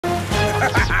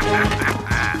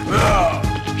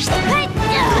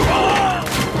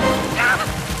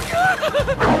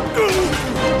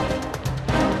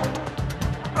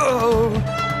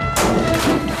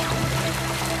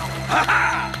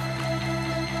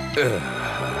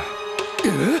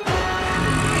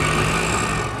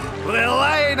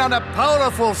Relying on a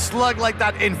powerful slug like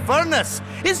that in furnace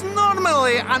is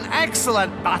normally an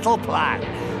excellent battle plan,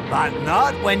 but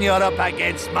not when you're up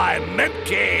against my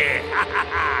Mimkey.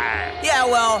 Yeah,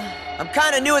 well, I'm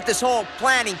kind of new at this whole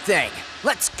planning thing.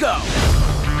 Let's go.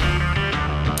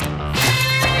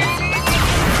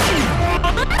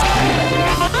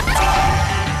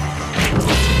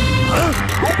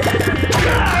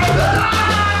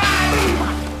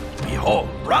 Behold,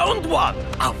 round one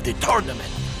of the tournament.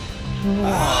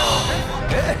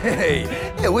 Hey,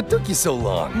 what took you so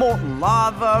long? Molten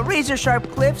lava,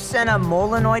 razor-sharp cliffs, and a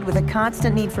molenoid with a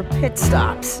constant need for pit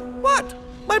stops. What?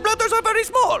 My brothers are very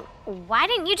small. Why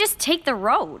didn't you just take the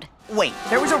road? Wait,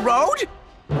 there was a road?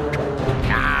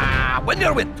 When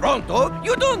you're with Pronto,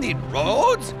 you don't need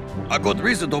roads. A good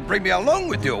reason to bring me along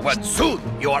with you when soon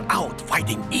you are out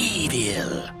fighting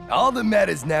evil. All that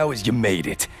matters now is you made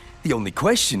it. The only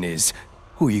question is,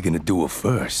 who are you gonna duel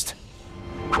first?